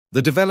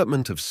The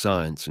development of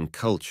science and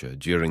culture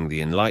during the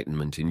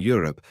Enlightenment in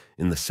Europe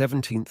in the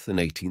 17th and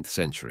 18th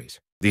centuries.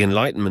 The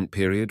Enlightenment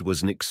period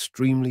was an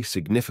extremely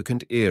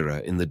significant era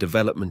in the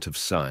development of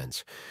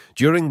science,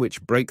 during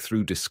which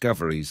breakthrough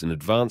discoveries and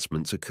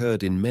advancements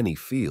occurred in many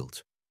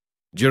fields.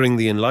 During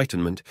the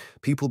Enlightenment,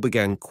 people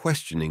began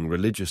questioning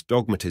religious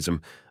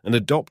dogmatism and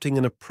adopting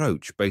an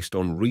approach based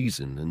on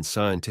reason and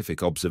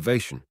scientific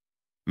observation.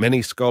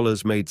 Many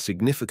scholars made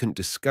significant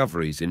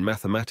discoveries in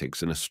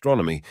mathematics and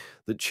astronomy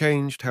that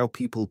changed how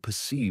people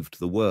perceived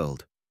the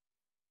world.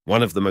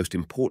 One of the most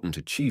important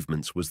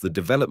achievements was the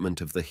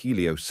development of the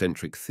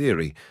heliocentric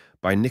theory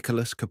by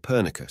Nicholas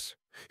Copernicus,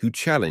 who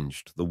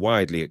challenged the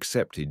widely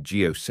accepted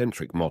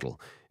geocentric model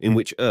in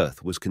which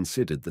Earth was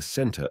considered the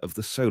center of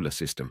the solar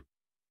system.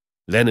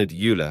 Leonard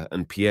Euler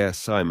and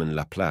Pierre-Simon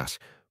Laplace,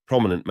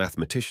 prominent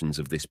mathematicians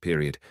of this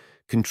period,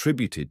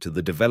 contributed to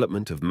the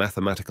development of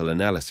mathematical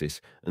analysis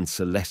and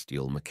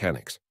celestial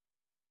mechanics.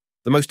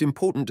 The most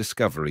important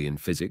discovery in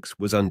physics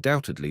was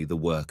undoubtedly the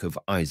work of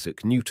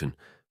Isaac Newton,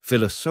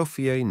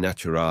 Philosophiae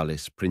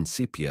Naturalis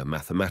Principia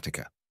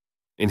Mathematica.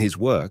 In his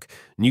work,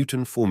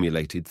 Newton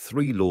formulated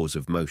 3 laws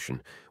of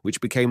motion,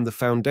 which became the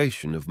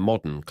foundation of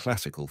modern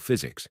classical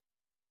physics.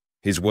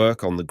 His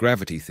work on the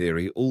gravity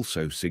theory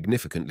also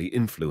significantly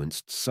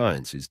influenced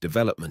science's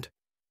development.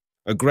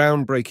 A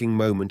groundbreaking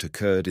moment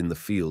occurred in the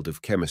field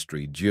of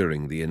chemistry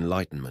during the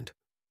Enlightenment.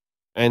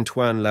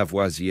 Antoine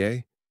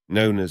Lavoisier,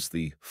 known as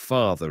the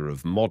father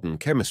of modern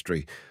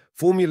chemistry,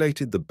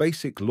 formulated the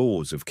basic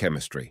laws of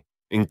chemistry,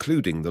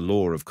 including the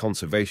law of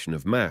conservation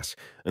of mass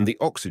and the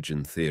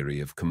oxygen theory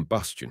of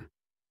combustion.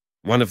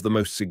 One of the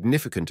most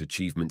significant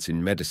achievements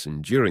in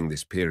medicine during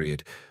this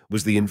period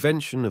was the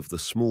invention of the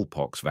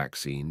smallpox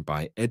vaccine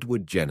by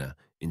Edward Jenner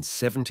in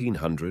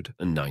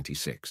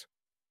 1796.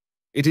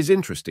 It is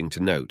interesting to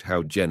note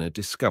how Jenner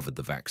discovered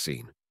the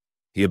vaccine.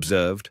 He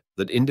observed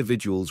that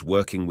individuals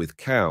working with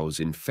cows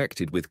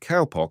infected with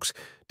cowpox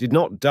did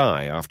not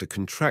die after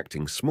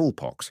contracting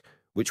smallpox,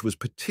 which was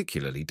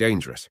particularly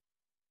dangerous.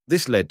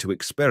 This led to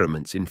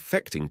experiments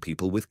infecting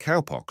people with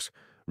cowpox,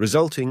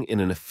 resulting in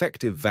an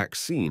effective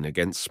vaccine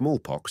against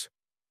smallpox.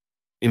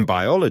 In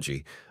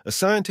biology, a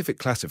scientific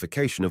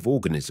classification of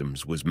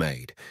organisms was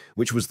made,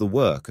 which was the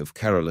work of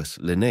Carolus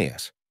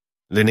Linnaeus.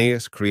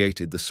 Linnaeus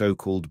created the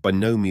so-called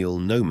binomial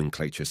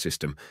nomenclature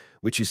system,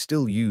 which is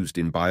still used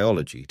in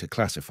biology to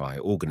classify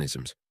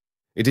organisms.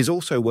 It is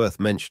also worth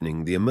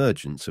mentioning the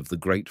emergence of the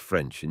Great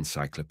French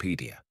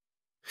Encyclopedia.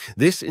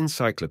 This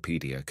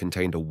encyclopedia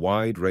contained a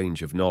wide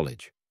range of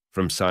knowledge,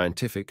 from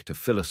scientific to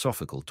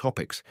philosophical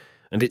topics,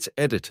 and its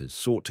editors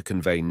sought to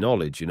convey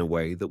knowledge in a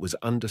way that was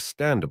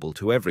understandable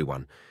to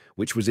everyone,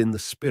 which was in the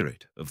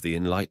spirit of the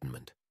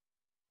Enlightenment.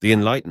 The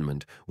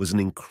Enlightenment was an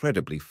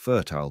incredibly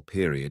fertile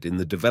period in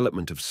the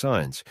development of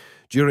science,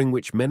 during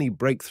which many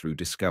breakthrough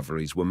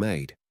discoveries were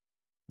made.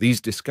 These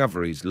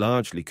discoveries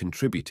largely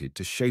contributed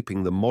to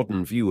shaping the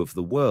modern view of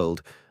the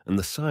world and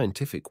the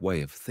scientific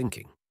way of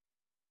thinking.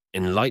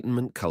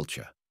 Enlightenment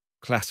culture,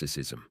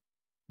 classicism.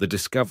 The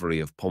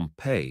discovery of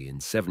Pompeii in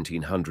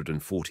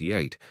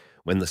 1748,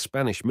 when the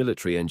Spanish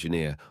military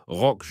engineer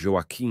Roque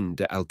Joaquin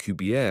de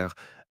Alcubierre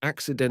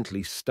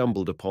accidentally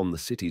stumbled upon the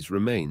city's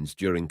remains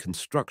during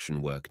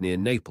construction work near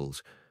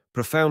Naples,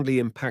 profoundly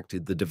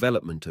impacted the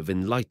development of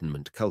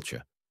Enlightenment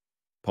culture.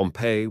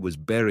 Pompeii was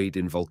buried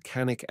in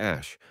volcanic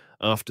ash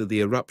after the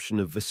eruption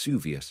of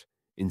Vesuvius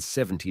in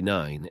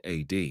 79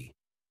 AD.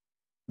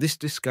 This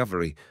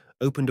discovery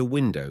opened a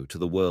window to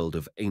the world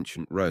of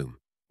ancient Rome,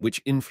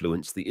 which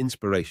influenced the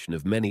inspiration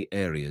of many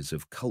areas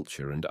of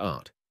culture and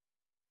art.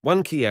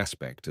 One key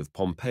aspect of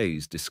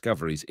Pompeii's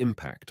discovery's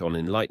impact on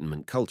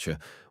Enlightenment culture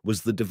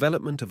was the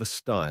development of a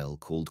style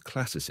called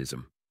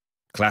classicism.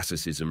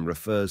 Classicism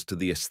refers to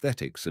the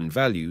aesthetics and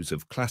values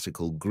of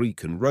classical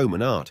Greek and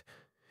Roman art.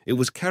 It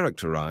was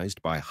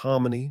characterized by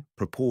harmony,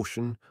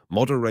 proportion,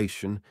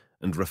 moderation,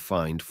 and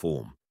refined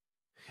form.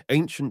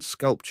 Ancient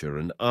sculpture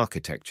and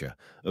architecture,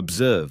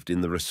 observed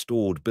in the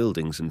restored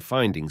buildings and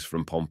findings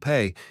from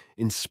Pompeii,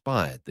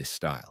 inspired this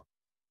style.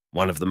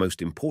 One of the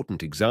most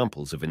important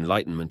examples of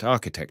Enlightenment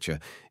architecture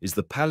is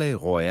the Palais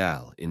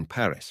Royal in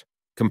Paris,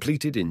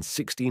 completed in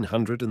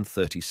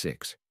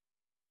 1636.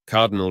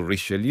 Cardinal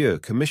Richelieu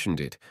commissioned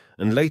it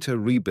and later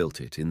rebuilt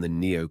it in the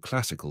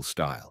neoclassical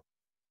style.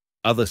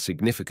 Other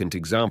significant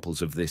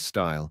examples of this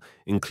style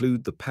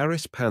include the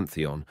Paris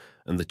Pantheon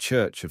and the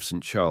Church of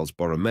St. Charles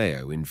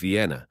Borromeo in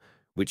Vienna,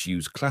 which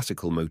use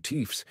classical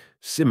motifs,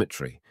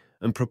 symmetry,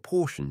 and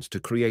proportions to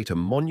create a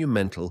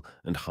monumental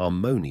and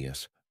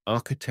harmonious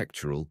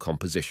architectural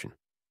composition.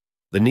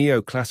 The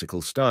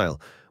neoclassical style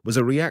was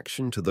a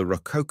reaction to the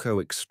Rococo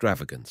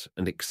extravagance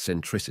and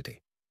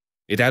eccentricity.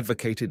 It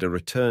advocated a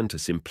return to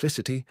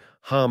simplicity,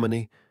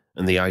 harmony,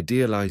 and the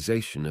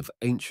idealization of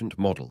ancient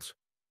models.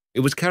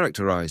 It was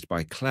characterized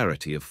by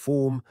clarity of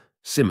form,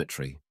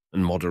 symmetry,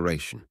 and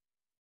moderation.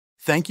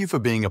 Thank you for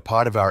being a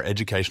part of our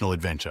educational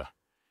adventure.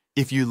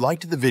 If you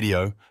liked the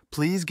video,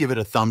 please give it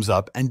a thumbs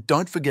up and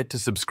don't forget to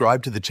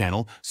subscribe to the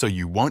channel so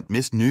you won't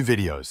miss new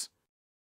videos.